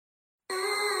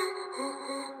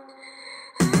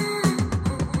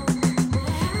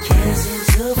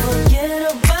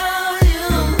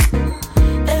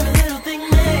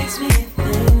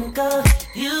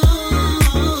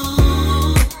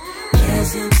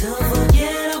to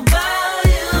forget about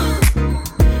you.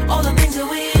 All the things that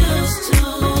we used to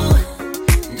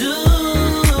do.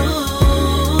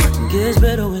 Gets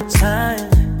better with time,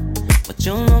 but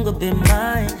you'll no longer be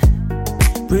mine.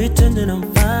 Pretending I'm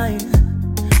fine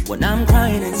when I'm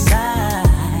crying inside.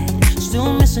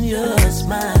 Still missing your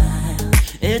smile.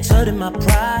 It's hurting my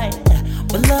pride,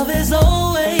 but love is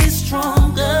always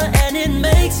stronger, and it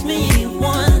makes me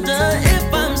wonder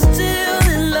if I'm still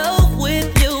in love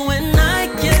with you, and I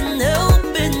can't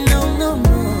help it. No, no,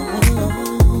 no.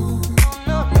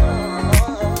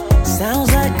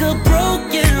 Sounds like a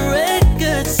broken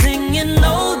record singing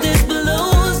all these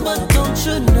blues, but don't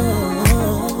you know?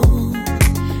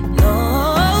 No,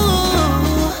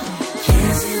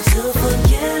 can't seem to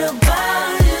forget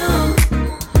about you.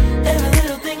 Every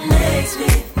little thing makes me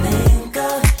think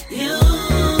of you.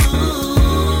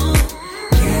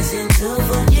 Can't seem to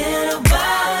forget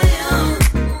about you.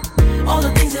 All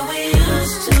the things that we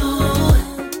used to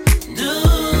do.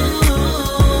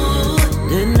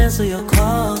 Didn't answer your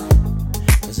call,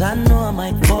 'cause I know I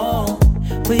might fall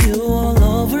for you all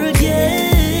over again.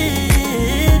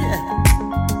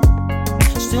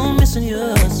 Still missing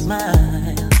your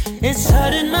smile. It's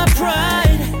hurting my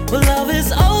pride, but love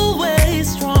is always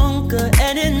stronger,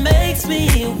 and it makes me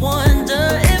wonder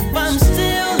if I'm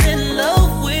still in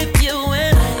love with you,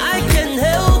 and I can't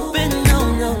help it. No,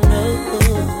 no, no.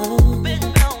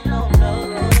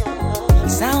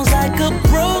 Sounds like a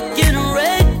broken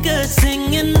record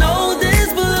singing all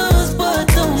these blues, but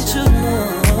don't you know?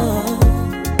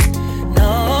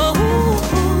 No,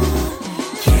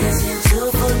 can't seem to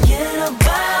forget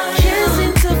about you. Can't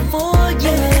seem to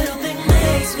forget. Every little thing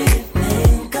makes me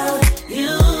think of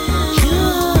you.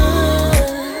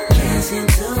 Can't seem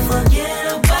to forget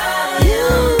about you.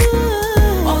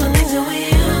 All the things that we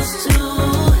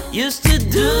used to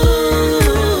do.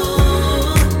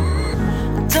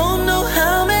 Don't know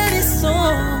how many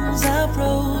songs I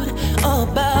wrote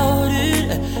about it.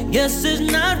 Guess it's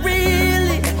not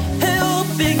really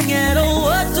helping at all.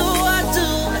 What do I do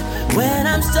when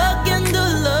I'm stuck in the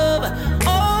love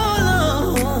all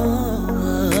alone?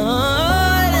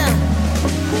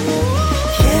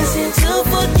 Can't seem to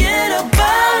forget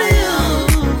about you.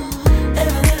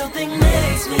 Every little thing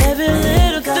makes me every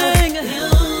little thing you.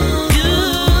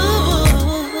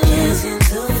 Can't seem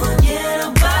to forget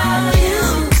about you.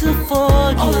 Can't seem to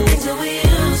forget all the things that we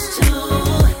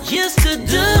used to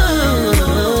do.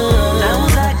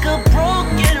 Sounds like a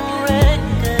broken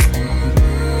record.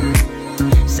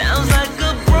 Sounds like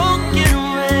a broken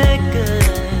record.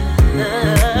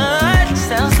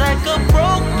 Sounds like a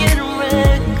broken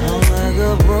record. Like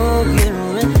a broken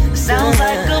record. Sounds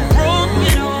like a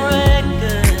broken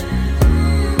record.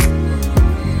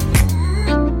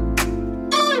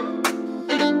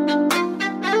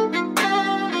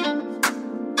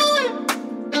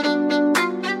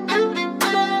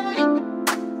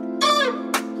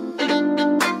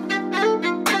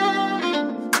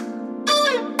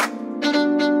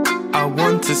 I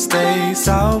want to stay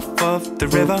south of the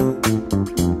river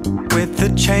with the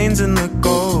chains and the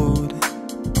gold.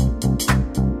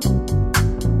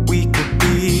 We could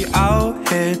be out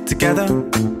here together,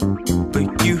 but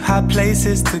you have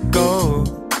places to go.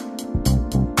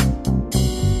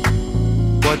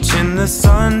 Watching the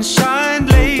sunshine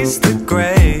lace the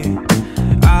grey.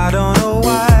 I don't know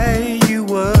why you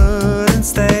wouldn't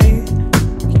stay.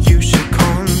 You should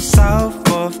come south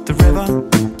of the river,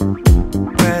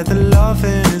 where the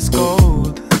loving is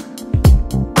gold.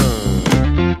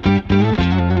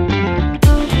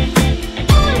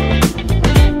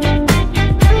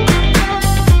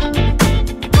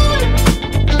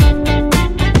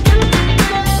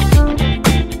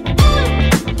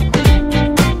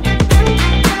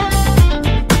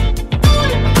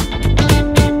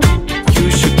 You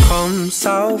should come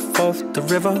south of the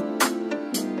river.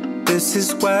 This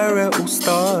is where it all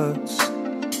starts.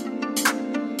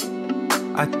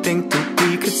 I think that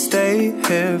we could stay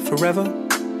here forever,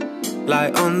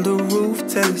 lie on the roof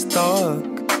till it's dark.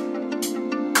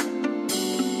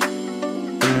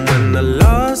 And when the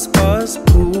last bus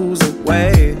pulls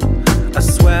away, I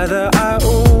swear that I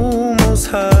almost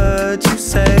heard you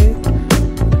say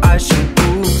I should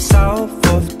move south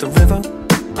of the river.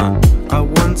 I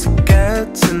want to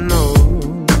get to know.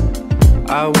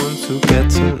 I want to get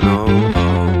to know.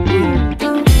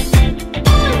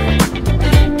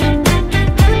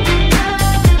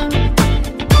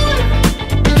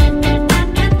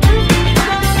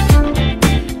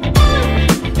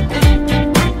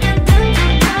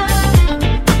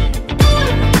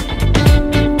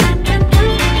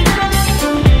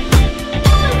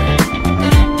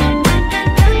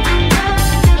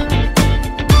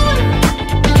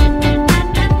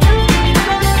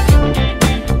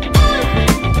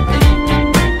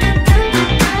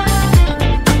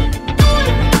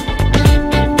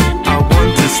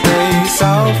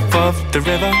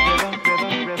 the river.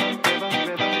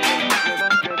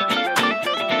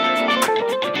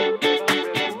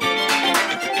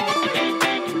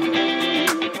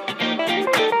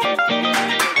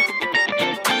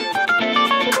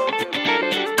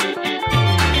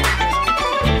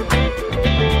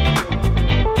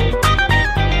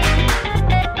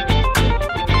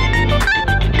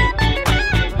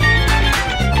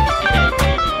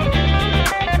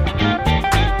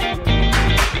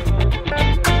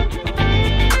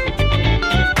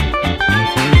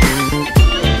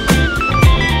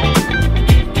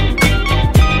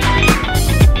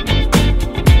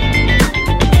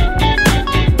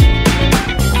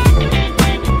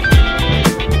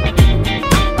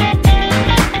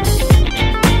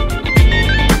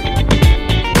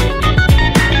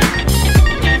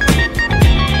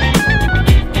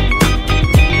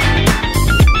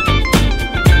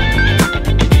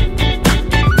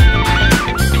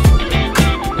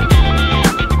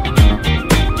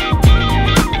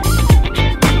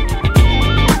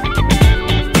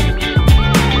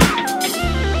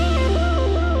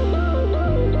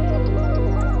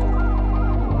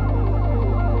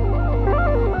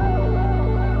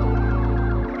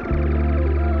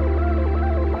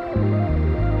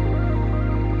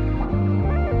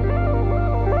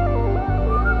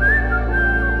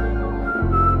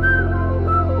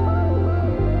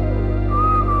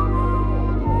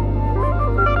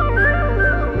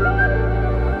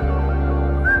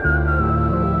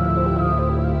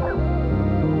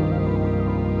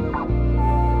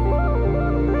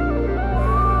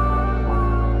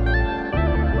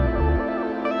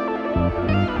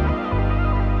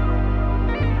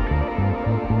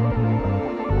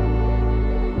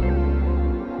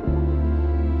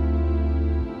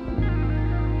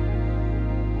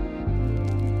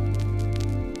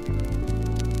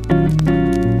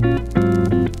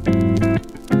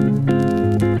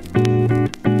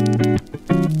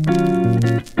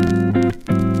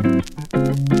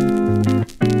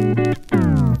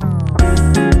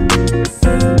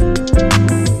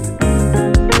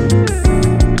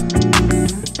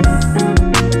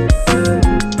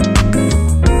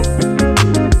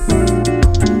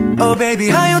 Baby,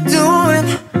 how you doing?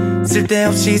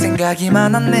 쓸데없이 생각이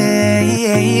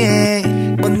많았네.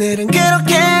 오늘은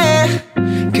그렇게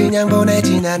그냥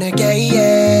보내진 않을게.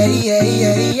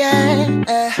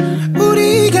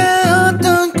 우리가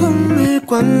어떤 꿈을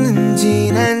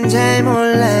꿨는지 난 잘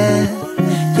몰라.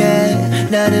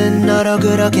 나는 너로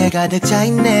그렇게 가득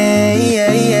차있네.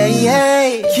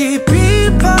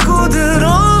 깊이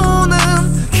파고들어오는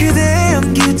그대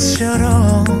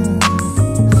연기처럼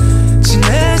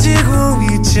친해지고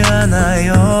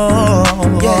있잖아요.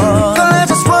 Girl, I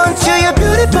just want you, you're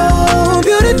beautiful,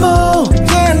 beautiful.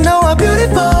 Yeah, I know how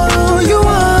beautiful you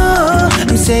are.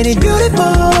 I'm saying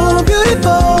beautiful,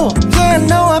 beautiful. Yeah, I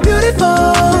know how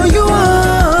beautiful you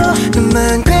are.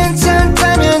 너만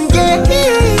괜찮다면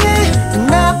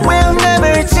then I will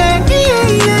never change.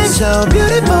 So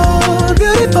beautiful,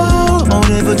 beautiful.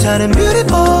 오늘부터는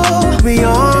beautiful. We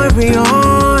are,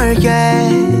 yeah.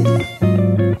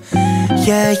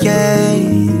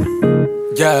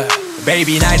 Yeah,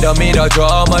 baby 날 더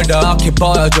밀어줘 뭘 더 깊이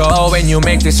보여줘. When you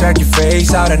make this circle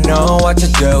face I don't know what to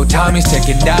do. Time is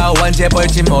ticking down 언제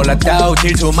볼지 몰라도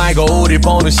질투 말고 우릴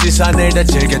보는 시선을 더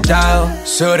즐겨도.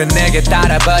 술은 내게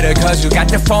따라버려 cause you got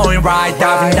the phone right.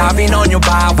 Diving on your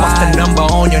vibe. What's the number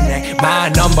on your neck? My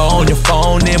number on your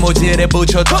phone. 네 모질에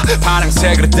붙여도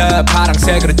파랑색으로 더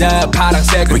파랑색으로 더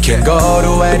파랑색으로. We can go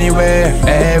to anywhere.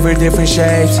 Every different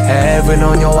shapes. Heaven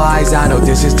on your eyes. I know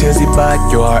this is too but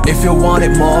you're. If you want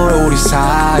it more 우리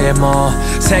사이에 뭐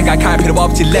생각할 필요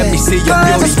없지. Let me see your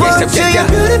beauty. I just want you, you're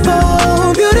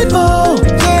beautiful, beautiful.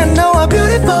 Yeah, I know how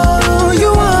beautiful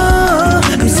you are.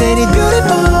 I'm saying it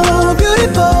beautiful,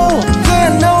 beautiful. Yeah,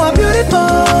 I know how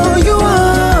beautiful you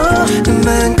are.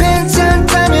 너만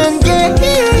괜찮다면 then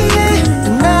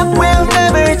I will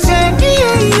never change.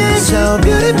 So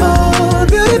beautiful,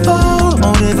 beautiful.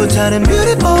 오늘부터는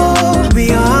beautiful.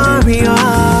 We are,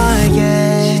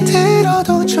 yeah.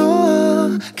 들어도 좋아.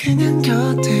 그냥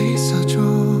곁에 있어줘.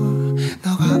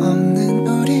 너가 없는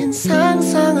우린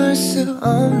상상할 수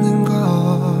없는 걸.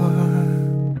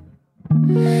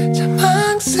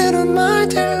 자망스러운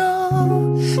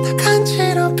말들로 나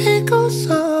간지럽히고서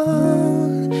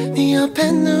네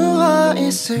옆에 누워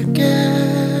있을게.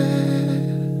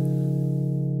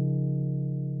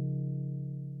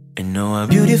 I know how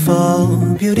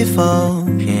beautiful, beautiful.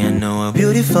 Yeah, I know how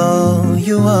beautiful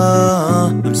you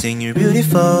are. I'm saying you're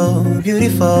beautiful,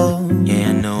 beautiful. Yeah,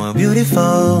 I know how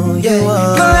beautiful you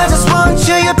are. Girl, I just want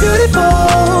you, you're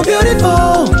beautiful,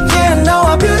 beautiful. Yeah, I know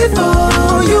how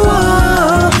beautiful you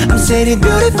are. I'm city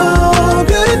beautiful,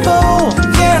 beautiful.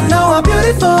 Yeah, I know how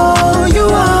beautiful you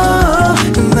are.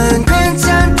 그만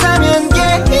괜찮다면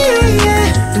yeah, yeah,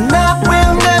 yeah. And I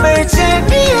will never change,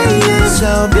 yeah, yeah.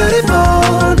 So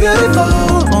beautiful,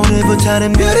 beautiful.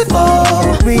 오늘부터는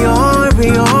beautiful. We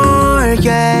are,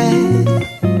 yeah.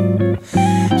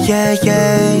 Yeah,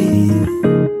 yeah.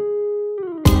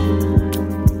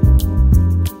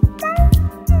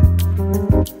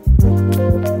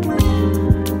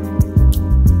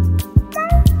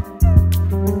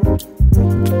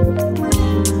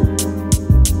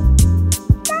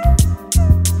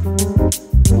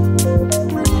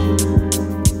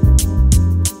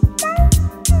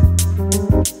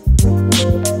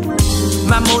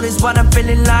 What I'm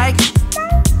feeling like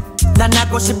난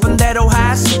하고 싶은 대로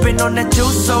하 Sipping on that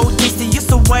juice so tasty, you're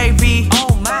so wavy.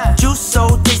 Oh my juice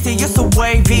so tasty, you're so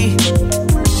wavy.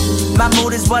 My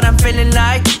mood is what I'm feeling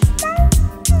like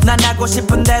난 하고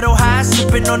싶은 대로 하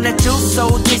Sipping on that juice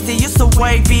so tasty, you're so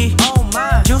wavy. Oh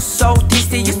my juice so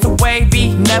tasty, you're so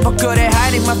wavy. Never good at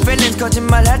hiding my feelings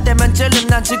거짓말할 때만 찔림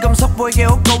난 지금 속보이게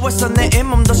웃고 있어 내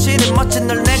잇몸도 시린 멋진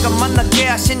널 내가 만나게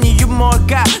하신 이유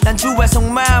뭘까 난 주의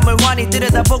속마음을 환히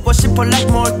들여다보고 싶어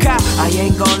like 뭘까 I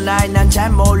ain't gon' lie 난 잘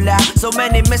몰라 So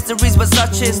many mysteries but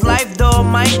such is life though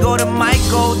마이고는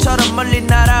마이고처럼 멀리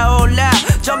날아올라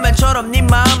전면처럼 네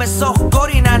마음에 쏙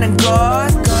골이 나는 것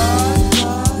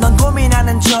넌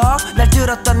고민하는 척 날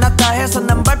들었다 놨다 해서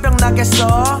난 발병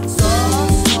나겠어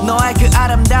너의 그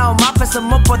아름다움 앞에서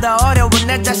무엇보다 어려운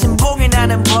내 자신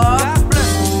봉인하는 법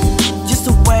You're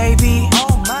so wavy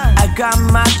I got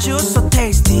my juice so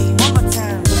tasty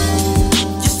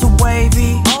You're so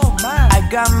wavy I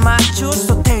got my juice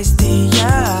so tasty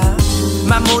yeah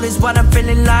My mood is what I'm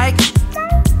feeling like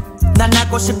난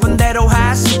하고 싶은 대로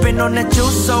하 Sipping on that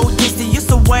juice so tasty You're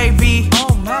so wavy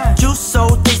Juice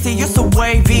so tasty You're so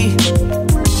wavy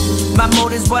My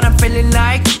mood is what I'm feeling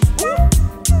like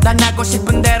난 하고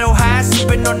싶은 대로 하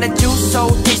Sipping on that juice so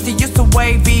tasty You're so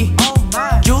wavy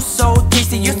Juice so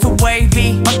tasty You're so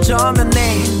wavy 어쩌면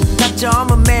내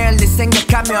가점은 매일 네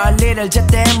생각하며 할 일을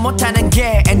제때 못하는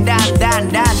게 And I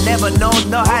never know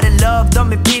너 how to love 넌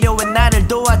필요해 나를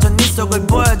도와줘 네 속을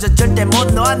보여줘 절대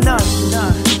못 놓아 널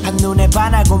한눈에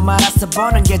반하고 말았어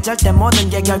보는 게 절대 모든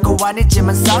게 결코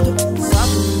아니지만 써도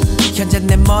현재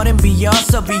내 머린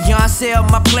비었어 Beyonce on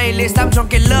my playlist I'm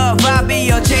drunk in love I'll be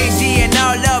your Jay-Z and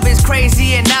our love is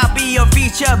crazy And I'll be your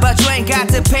feature but you ain't got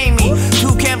to pay me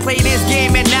You can play this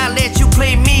game and I'll let you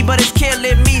play me But it's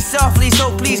killing me softly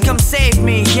so please come save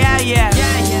me Yeah, yeah,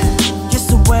 You're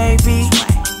so wavy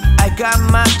I got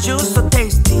my juice so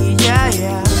tasty Yeah,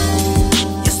 yeah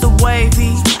You're so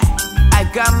wavy I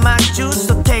got my juice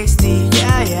so tasty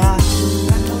Yeah, yeah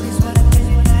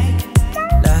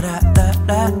La da da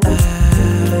da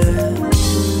da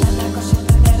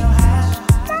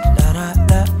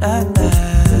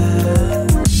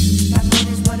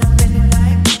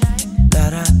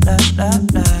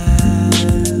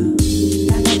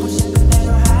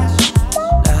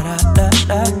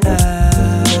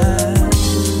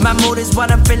My mood is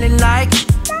what I'm feeling like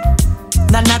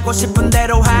난 하고 싶은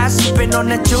대로 하 Sipping on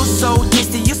that juice so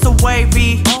tasty You're so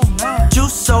wavy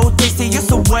Juice so tasty You're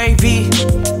so wavy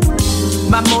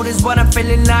My mood is what I'm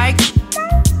feeling like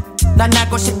난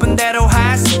하고 싶은 대로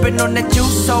하 Sipping on that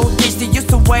juice so tasty You're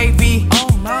so wavy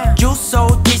Juice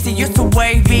so tasty You're so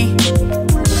wavy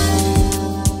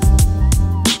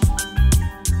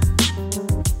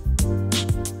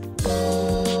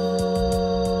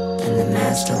And the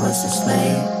master was the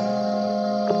slave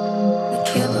The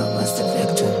killer was the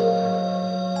victim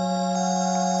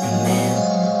And man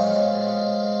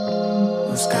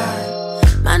was God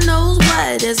My nose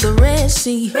wide as the Red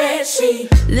Sea.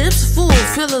 Lips full,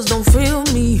 fillers don't feel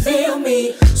me.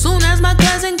 Soon as my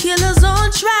cousin killer's on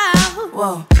trial.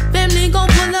 Whoa. Family gon'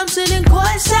 pull up sitting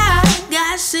courtside.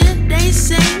 God sent, they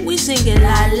say, we singing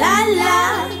la la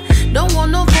la. Don't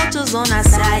want no vultures on our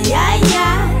side, yeah,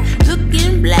 yeah.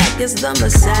 Looking black as the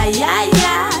Messiah,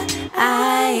 yeah.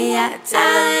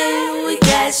 We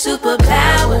got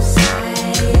superpowers.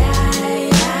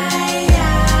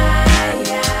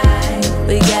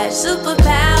 We got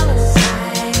superpowers.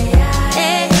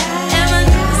 Hey, and my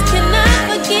niggas cannot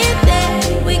forget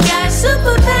that. We got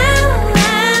superpowers.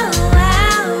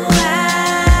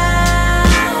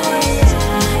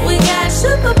 We got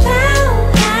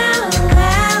superpowers.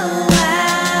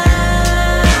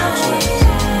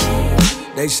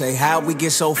 They say how we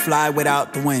get so fly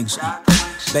without the wings.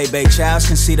 Baby childs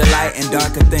can see the light in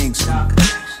darker things.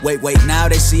 Wait, now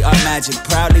they see our magic.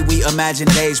 Proudly we imagine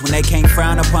days when they can't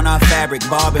frown upon our fabric.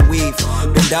 Bob and weave,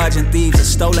 been dodging thieves and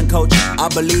stolen coaches. I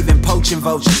believe in poaching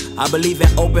vultures. I believe in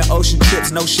open ocean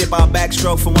trips. No ship, I'll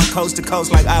backstroke from one coast to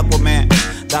coast like Aquaman.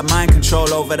 Got mind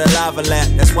control over the lava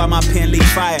lamp. That's why my pen leak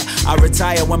fire. I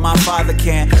retire when my father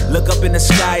can. Look up in the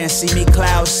sky and see me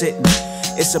cloud sitting.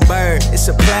 It's a bird, it's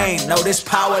a plane, no, this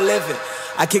power living.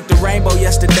 I kicked the rainbow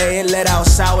yesterday, it let out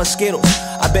sour Skittles.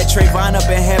 I bet Trayvon up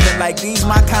in heaven like these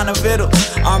my kind of vittles.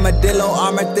 Armadillo,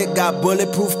 armor thick, got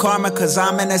bulletproof karma, cause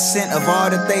I'm innocent of all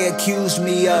that they accused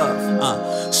me of.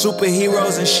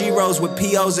 Superheroes and sheroes with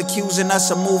POs accusing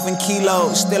us of moving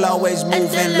kilos. Still always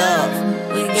moving love.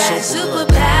 We got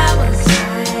superpowers.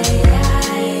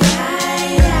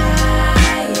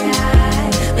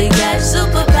 We got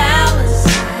superpowers.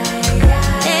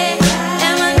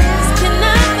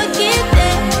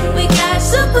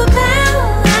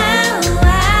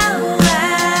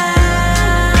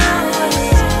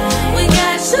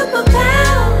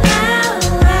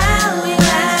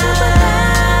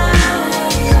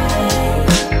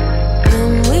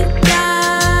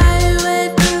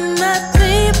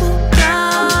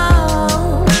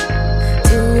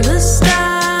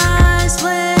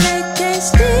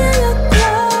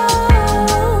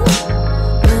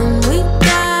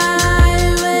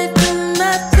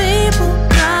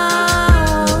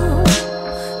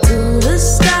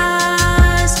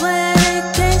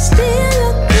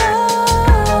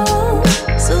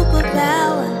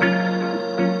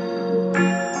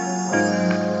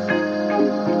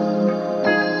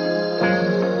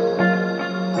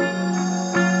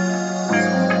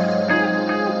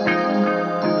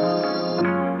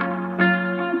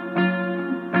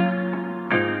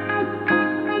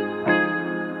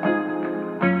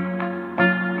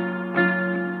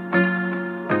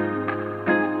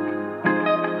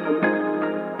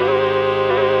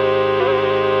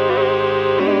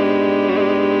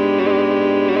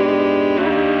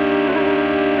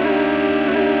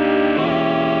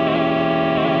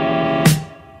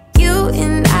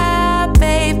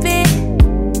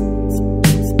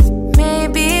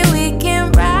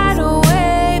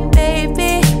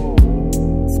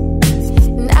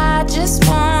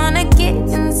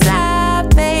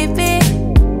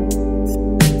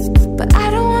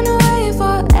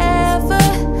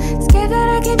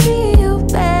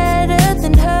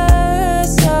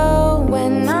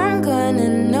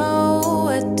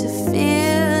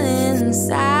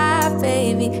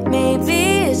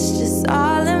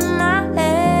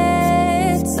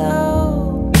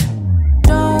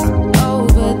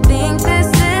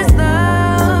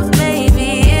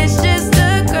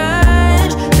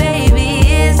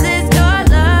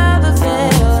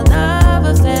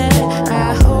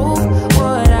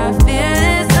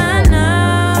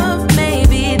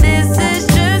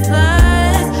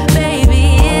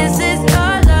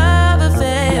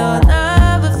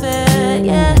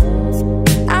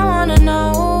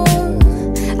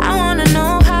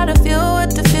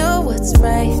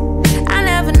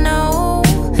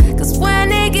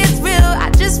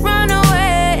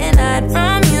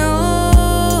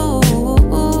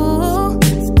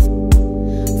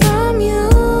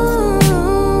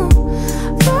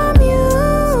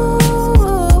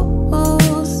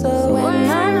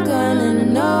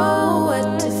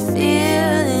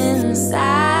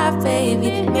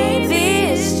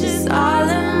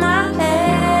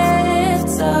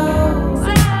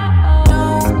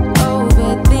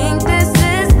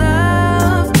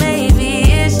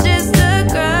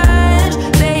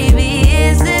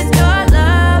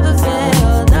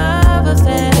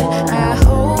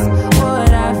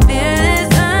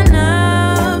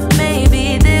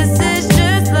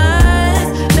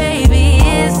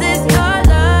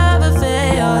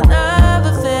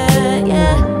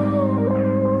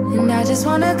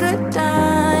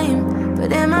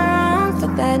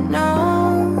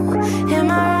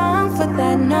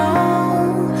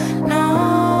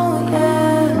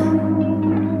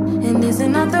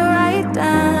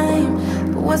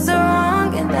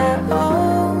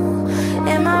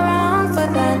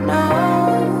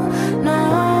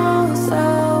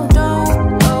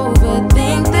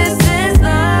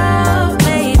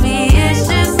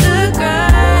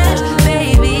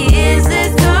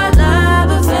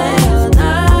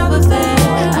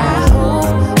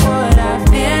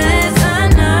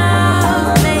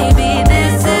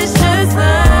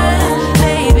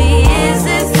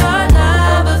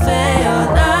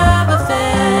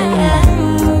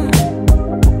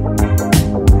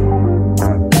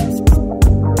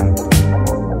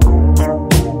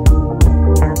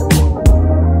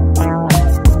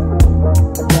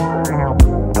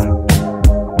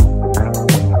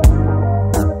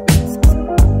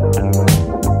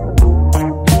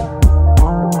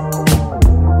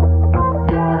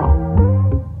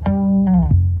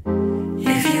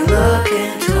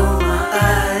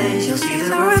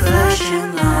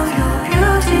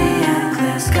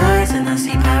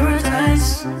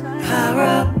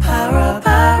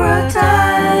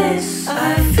 Paradise.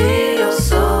 I feel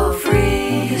so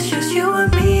free. It's just you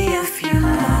and me. If you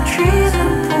want trees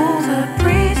and pull the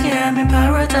breeze, yeah, I'm in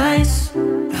paradise.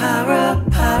 Paradise.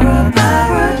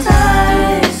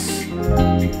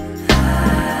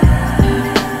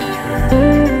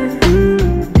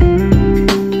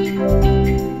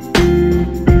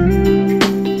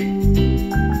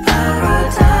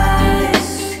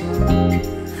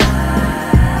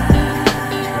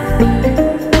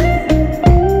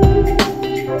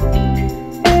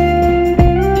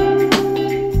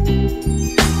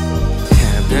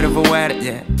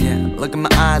 Look at my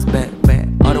eyes, babe.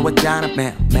 어려웠잖아,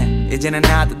 man. 이제는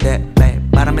나도 돼, babe.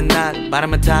 바람은 나도,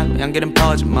 바람은 타고, 향기는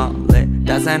퍼져, 멀리.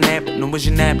 따스한 앱,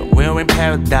 눈부신 앱, we're in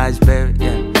paradise, baby,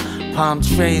 yeah. Palm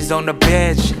trees on the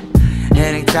beach.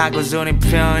 해ning 타고 손이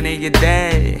편하게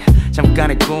돼.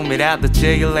 잠깐의 꿈이라도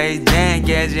즐길래 이젠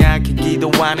깨지 않게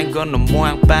기도하는 건 너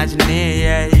모양 빠지니,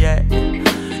 yeah.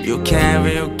 You can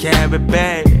be,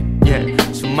 baby, yeah.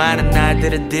 수많은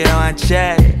날들을 뒤로한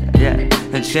채, yeah.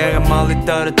 현재가 멀리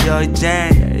떨어져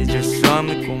이젠 잊을 수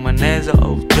없는 꿈만에서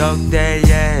우적대,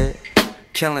 yeah.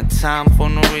 Killing time for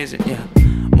no reason, yeah.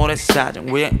 모래사장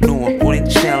위에 누워 우린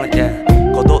chillin', yeah.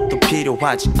 겉옷도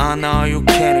필요하지 않아, you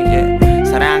kidding, yeah.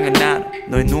 사랑은 나를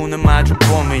너의 눈을 마주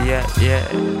보면, yeah.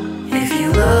 If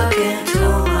you look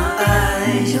into my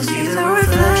eyes, you'll see the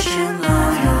reflection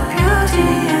of your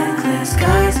beauty and clear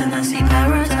skies, and I see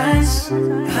paradise.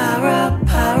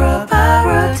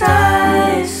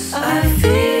 Paradise. I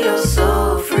feel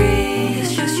so free.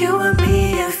 It's just you and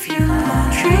me. If you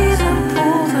want trees and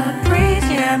pull the breeze,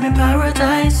 yeah, I'm in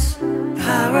paradise.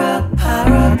 Paradise.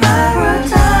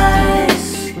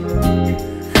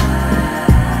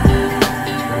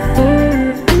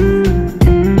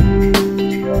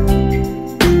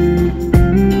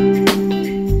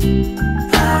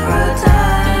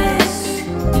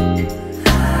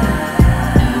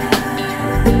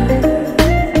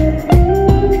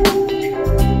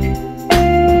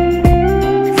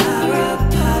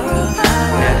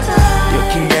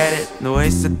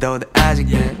 있어도 아직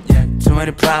Too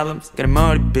many problems got a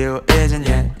motive isn't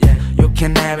You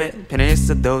can have it 편해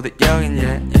있어도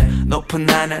여긴 높은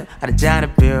하늘 아래자리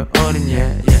비어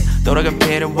우린 돌아갈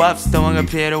필요 없어 도망갈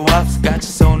필요 없어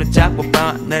같이 손을 잡고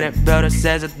밤하늘에 별을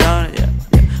세져 떠는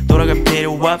돌아갈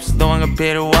필요 없어 도망갈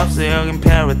필요 없어 여긴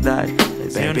paradise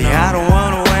Baby I don't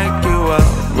wanna wake you up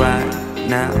right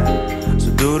now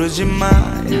서두르지 마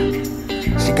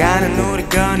시간은 우리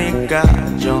거니까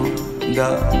좀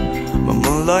더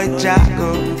머물러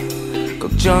있자고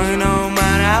걱정이 너무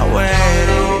많아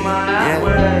waiting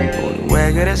우리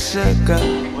왜 그랬을까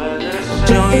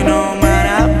걱정이 너무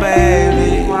많아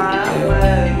baby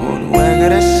우리 왜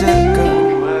그랬을까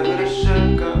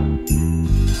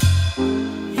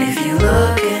If you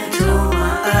look into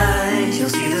my eyes you'll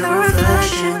see the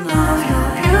reflection of your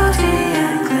beauty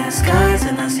and clear skies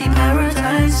and I see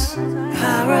paradise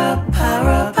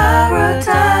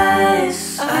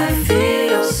Paradise I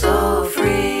feel so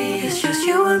free It's just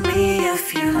you and me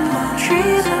If you want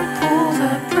trees and pull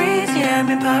the breeze Yeah, I'm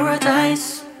in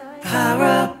paradise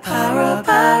Paradise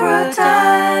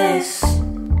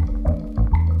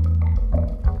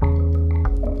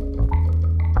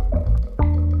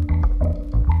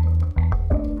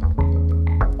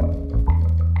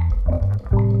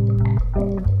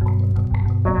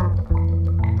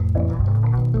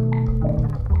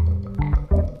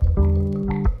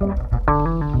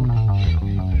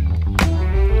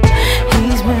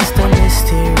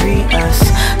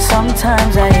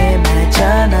Sometimes I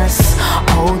imagine us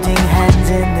holding hands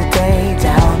in the day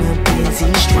down a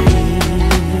busy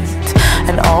street.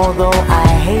 And although I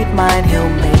hate mine, he'll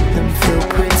make them feel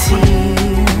pretty.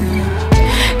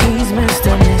 He's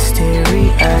Mr.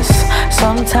 Mysterious.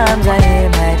 Sometimes I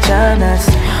imagine us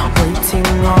waiting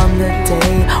on the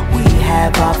day we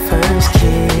have our first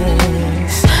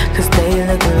kiss. Cause they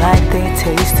look like they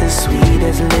taste as sweet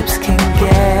as lips can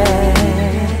get.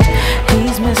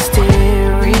 He's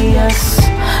mysterious.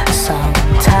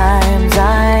 Sometimes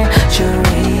I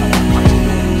dream.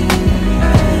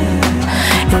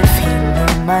 If he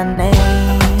knew my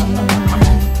name,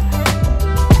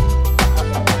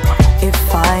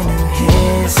 if I knew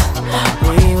his,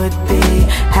 we would be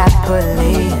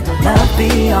happily in love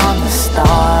beyond the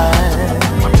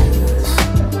stars.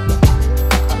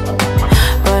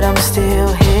 But I'm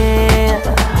still here.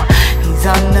 He's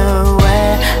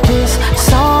unaware. This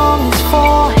song is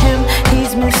for him.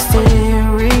 He's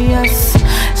mysterious.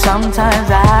 Sometimes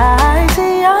I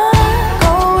see us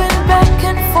going back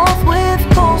and forth with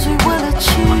goals we will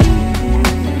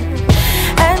achieve.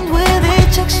 And with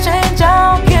each exchange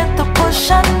I'll get the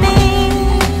push I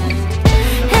need.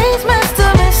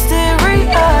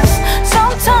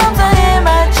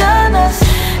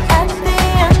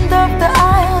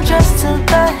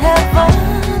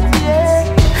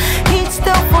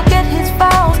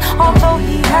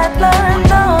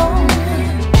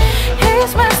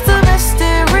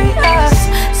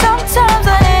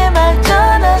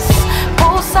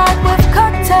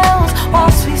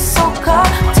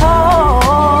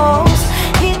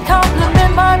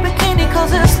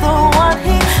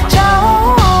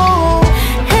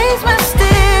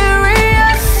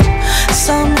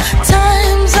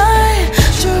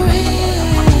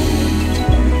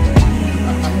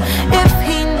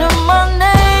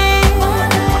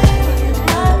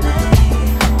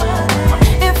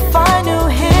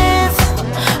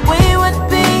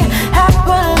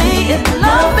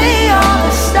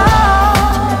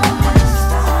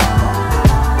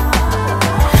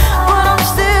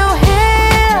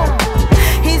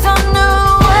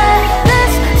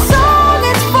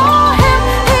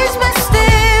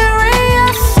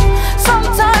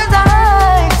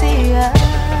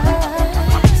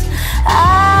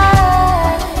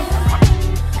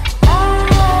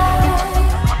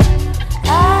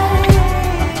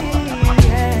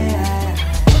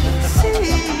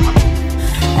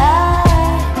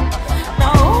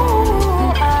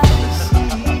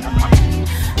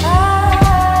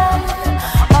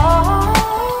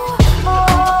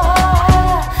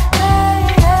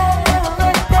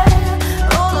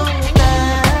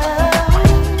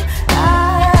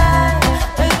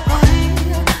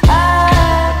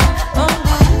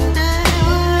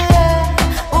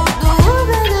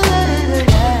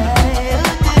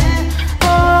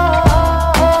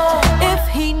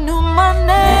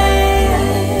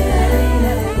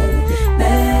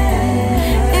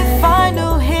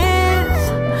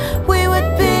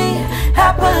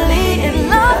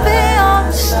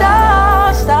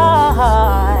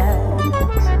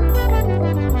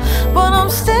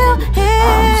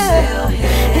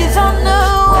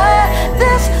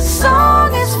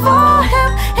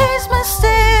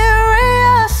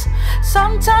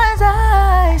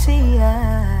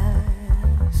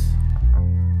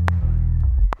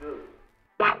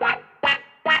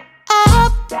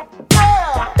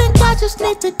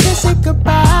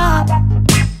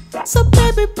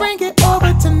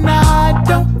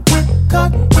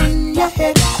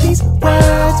 head. These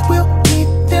words will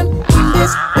leave them in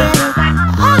this bed.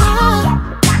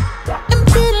 I'm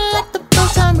feeling like the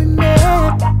first time we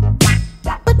met,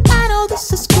 but I know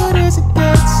this is good as it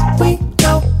gets. We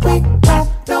know we won't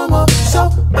no more, so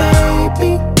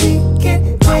baby, we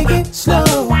can take it slow.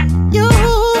 You,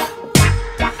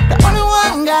 the only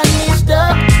one got me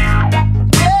stuck.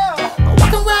 Yeah,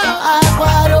 walking around eyes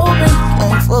wide open,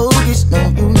 ain't focused. No,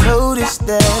 you notice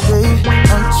that, babe.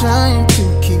 I'm trying to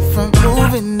keep from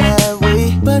moving that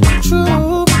way, but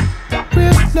true,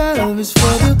 real love is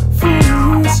for the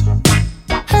fools.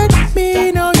 Hurt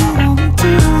me, no, you want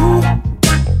to.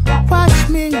 Watch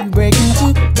me break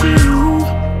into two.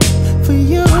 For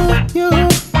you,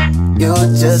 you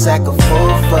just act a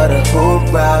fool for the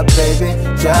hoop ride, baby.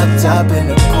 Drop top in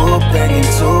the coupe, banging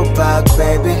Tupac,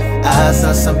 baby. I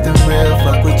saw something real,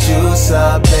 fuck what you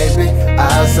saw, baby.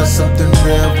 I saw something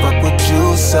real, fuck what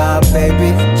you saw,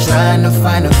 baby. Trying to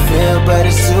find a feel, but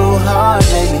it's too hard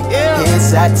lately.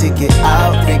 Here's our ticket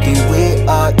out, thinking we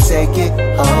all take it.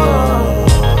 Oh,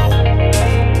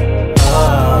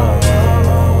 oh.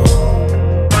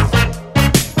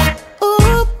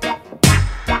 Ooh,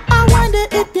 I wonder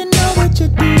if you know what you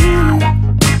do.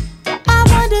 I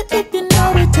wonder if you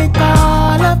know it take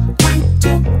all of me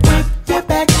to get you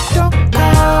back. Don't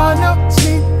call no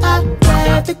sleep, I'd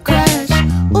rather crash.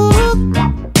 Ooh,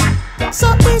 so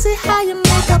easy how you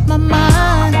make up my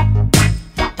mind.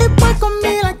 It work on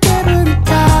me like every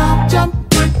time. Jump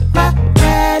in my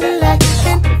Cadillac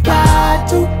and fly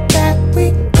too fast.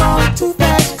 We gone too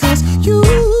fast, cause you,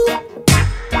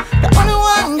 the only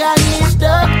one got me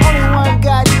stuck. Only one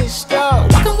got me stuck.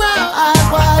 Walking around eyes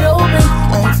wide open,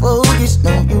 ain't focused.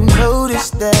 No, you notice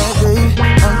that, babe.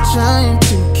 I'm trying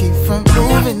to keep from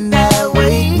moving that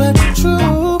way, but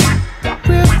true,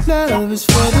 real love is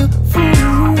for the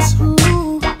fools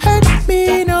who hurt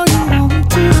me. No, you want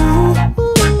to.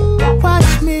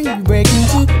 Watch me break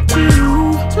into two.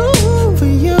 For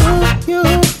you, you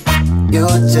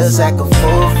just act a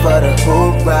fool for the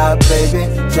hoop ride, baby.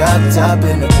 Drop top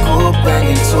in the coupe,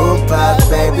 banging Tupac,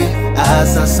 baby. I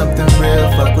saw something real,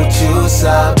 fuck what you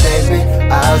saw, baby.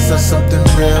 I saw something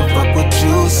real, fuck what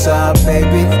you saw,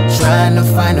 baby. Trying to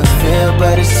find a feel,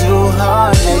 but it's too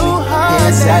hard lately.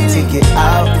 Here's our ticket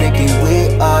out, thinking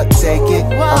we all take it.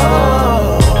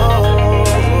 Oh,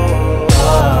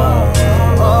 oh,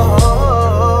 oh, oh.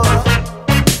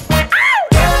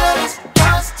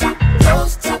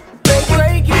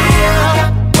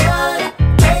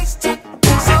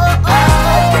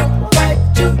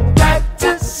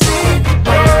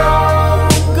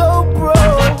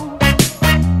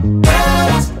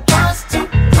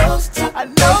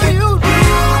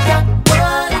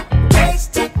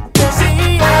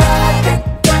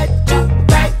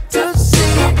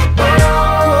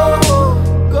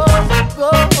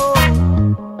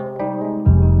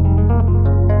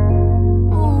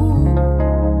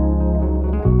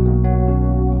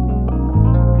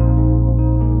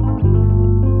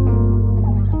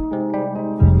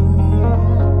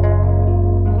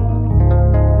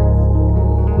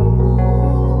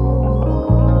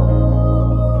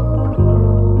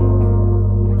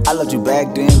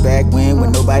 Back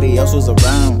when nobody else was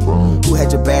around. Who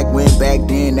had your back when back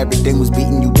then everything was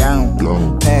beating you down?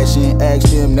 Passion, ask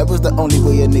them, that was the only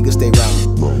way a nigga stay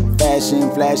round. Fashion,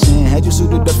 flashing, had you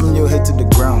suited up from your head to the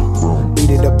ground.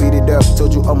 Beat it up,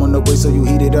 told you I'm on the way so you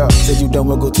heat it up. Said you don't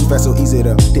wanna go too fast so ease it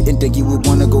up. Didn't think you would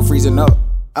wanna go freezing up.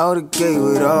 I would've gave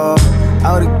it all,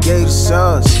 I would've gave the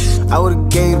sauce, I would've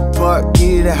gave the park,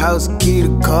 key to the house, key to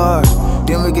the car.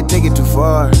 Then we could take it too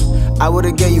far. I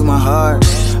would've gave you my heart,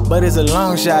 but it's a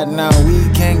long shot now. We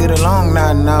can't get along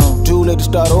now. Too late to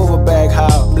start over back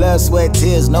how. Blood, sweat,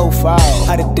 tears, no foul.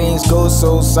 How did things go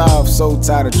so soft? So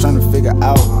tired of trying to figure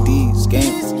out these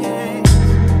games.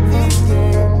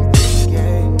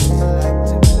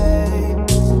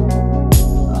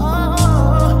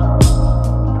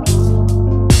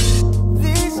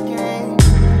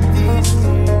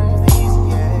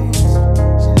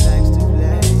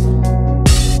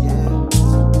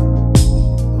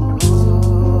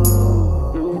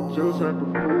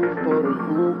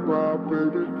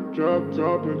 Drop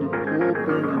top in the coupe,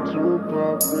 banging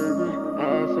Tupac, baby. I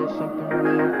saw something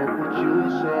real, fuck what you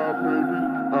saw, baby.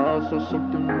 I saw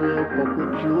something real, fuck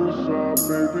what you saw,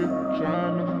 baby.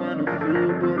 Trying to find a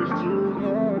feel, but it's too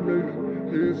hard, baby.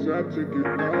 Here's I take it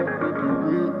out, baby,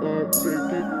 we all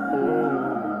take it. Oh,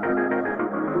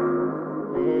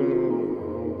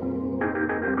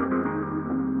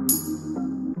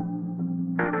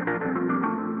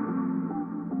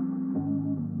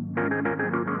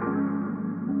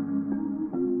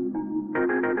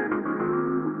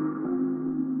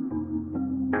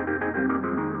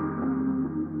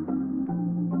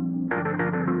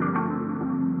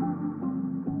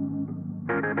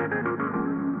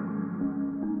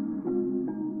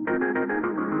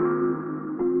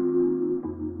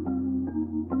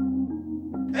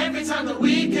 Every time the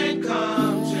weekend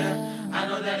comes, yeah, I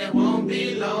know that it won't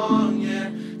be long, yeah,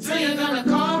 till you're gonna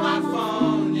call my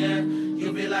phone, yeah.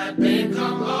 You'll be like, babe,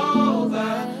 come over.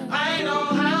 I know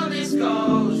how this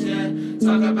goes, yeah.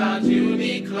 Talk about you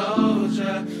need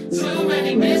closure. Too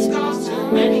many missed calls,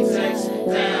 too many texts.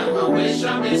 Damn, I wish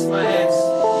I missed my ex.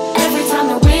 Every time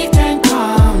the weekend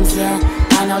comes, yeah,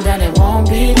 I know that it won't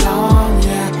be long,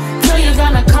 yeah, till you're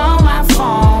gonna call my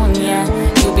phone, yeah.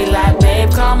 You'll be like, babe,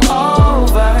 come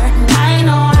over. I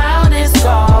know how this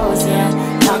goes,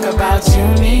 yeah. Talk about you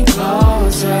need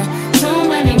closure. Too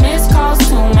many missed calls,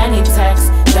 too many texts.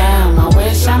 Damn, I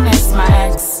wish I missed my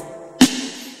ex.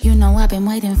 You know I've been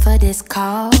waiting for this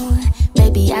call.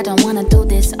 Baby, I don't wanna do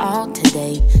this all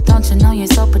today. Don't you know you're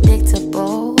so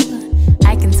predictable?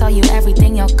 I can tell you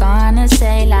everything you're gonna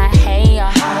say, like hey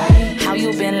or hi. How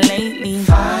you been lately?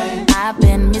 Fine. I've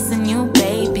been missing you,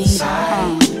 baby.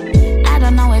 I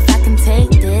don't know if I can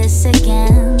take this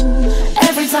again.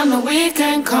 Every time the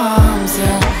weekend comes,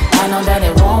 yeah, I know that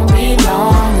it won't be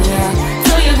long, yeah,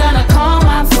 till you're gonna call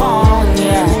my phone,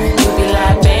 yeah. You'll be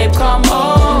like, babe, come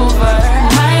over.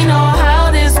 I know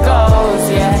how this goes,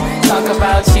 yeah. Talk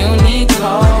about you need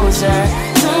closure.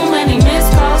 Too many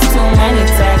missed calls, too many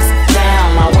texts.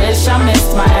 Damn, I wish I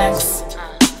missed my ex.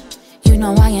 You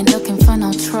know I ain't looking for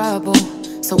no trouble,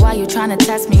 so why you tryna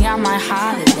test me on my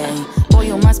holiday? Boy,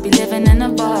 you must be living in a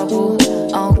bubble.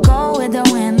 Oh, go with the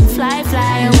wind, fly,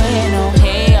 fly away. No,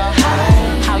 hey or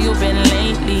hi. How you been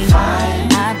lately?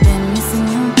 Fine. I've been missing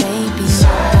you, baby.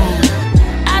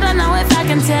 I don't know if I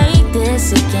can take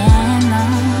this again.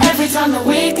 No. Every time the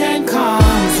weekend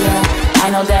comes, yeah, I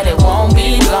know that it won't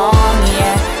be long,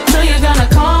 yeah, till you're gonna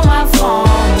call my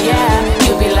phone, yeah.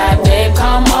 You'll be like, babe,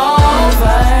 come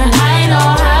over. I know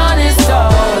how this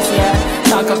goes, yeah.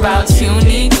 Talk about you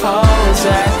need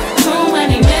closure. Too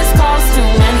many missed calls,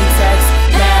 too many texts.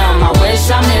 Damn, I wish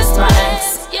I missed my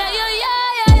ex. Yeah.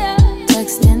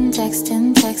 Texting,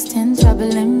 texting, texting,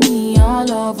 troubling me all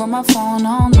over my phone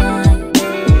all night.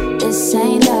 This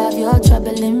ain't love, you're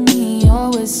troubling me. You're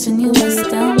wishing you were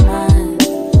still mine.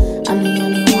 I'm the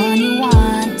only one you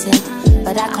wanted,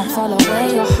 but I can't follow where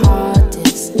your heart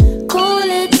is. Cool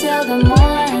it till the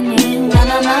morning. Na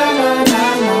na na na na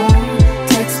na.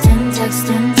 Texting,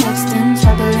 texting, texting,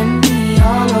 troubling me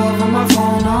all over my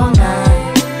phone all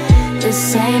night.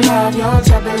 This ain't love, you're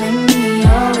troubling me.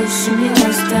 You're wishing you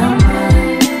were still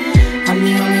mine. I'm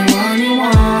the only one you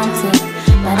wanted,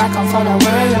 but I can't follow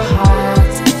where your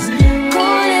heart is.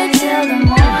 Cool it till the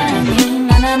morning.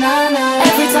 Na na na na.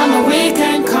 Every time the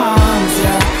weekend comes,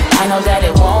 yeah, I know that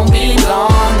it won't be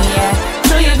long, yeah,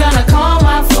 till you're gonna call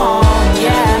my phone,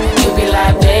 yeah. You'll be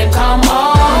like, babe, come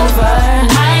over.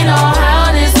 I know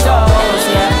how this goes,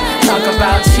 yeah. Talk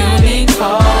about you need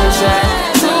closure.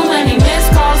 Too many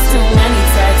missed calls, too many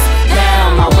texts.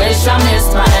 Damn, I wish I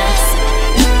missed my ex.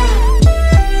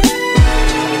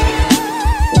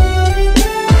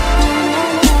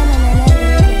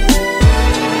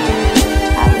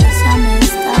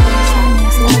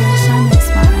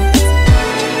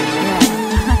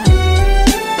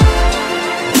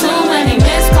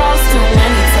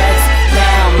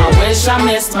 I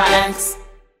missed my ex.